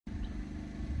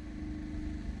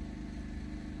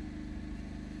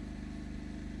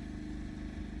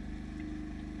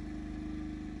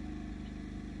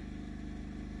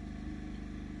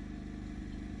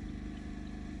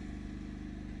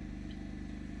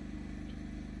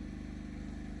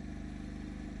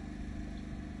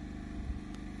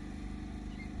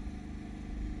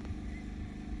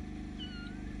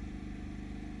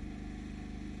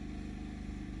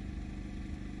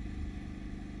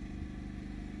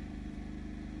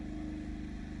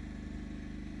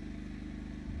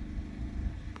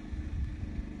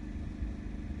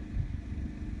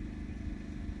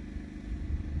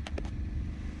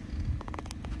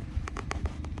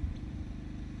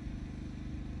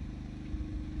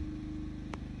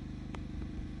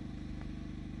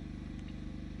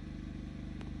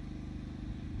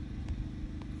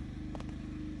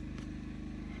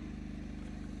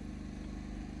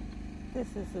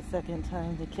This is the second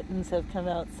time the kittens have come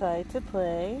outside to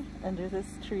play under this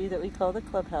tree that we call the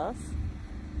clubhouse.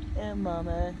 And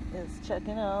Mama is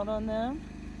checking out on them,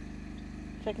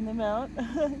 checking them out,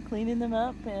 cleaning them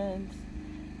up and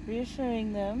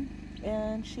reassuring them.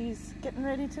 And she's getting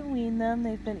ready to wean them.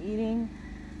 They've been eating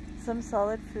some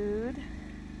solid food.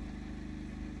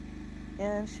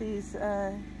 And she's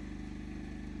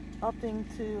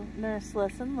opting to nurse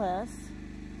less and less.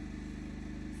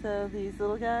 So these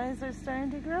little guys are starting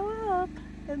to grow up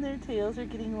and their tails are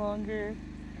getting longer.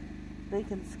 They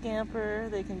can scamper,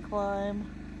 they can climb,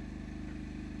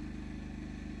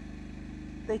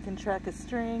 they can track a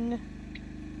string,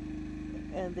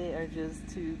 and they are just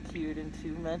too cute and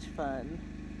too much fun.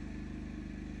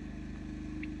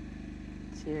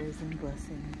 Cheers and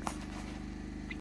blessings.